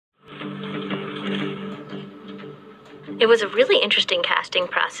It was a really interesting casting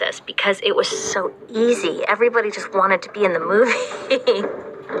process because it was so easy. Everybody just wanted to be in the movie.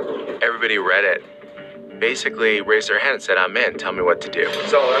 Everybody read it. Basically raised their hand and said, I'm in, tell me what to do.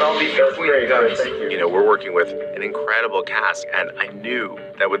 So, and I'll leave that great, guys. Thank you. You know, we're working with an incredible cast, and I knew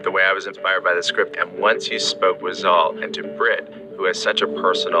that with the way I was inspired by the script, and once you spoke with Zal and to Britt, who has such a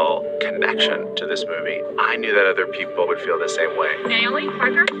personal connection to this movie, I knew that other people would feel the same way. Naomi,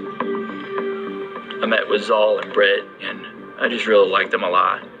 Parker? I met with Zal and Britt, and I just really liked them a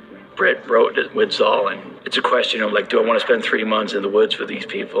lot. Britt wrote it with Zal, and it's a question of like, do I want to spend 3 months in the woods with these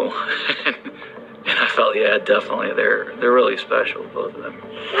people? And I felt, yeah, definitely. They're really special, both of them.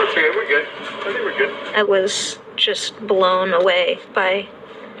 Okay, we're good. I think we're good. I was just blown away by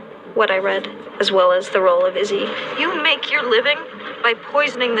what I read, as well as the role of Izzy. You make your living by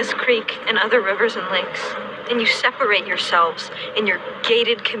poisoning this creek and other rivers and lakes. And you separate yourselves in your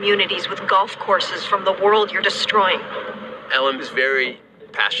gated communities with golf courses from the world you're destroying. Ellen was very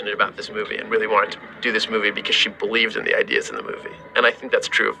passionate about this movie and really wanted to do this movie because she believed in the ideas in the movie. And I think that's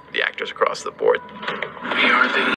true of the actors across the board. We are the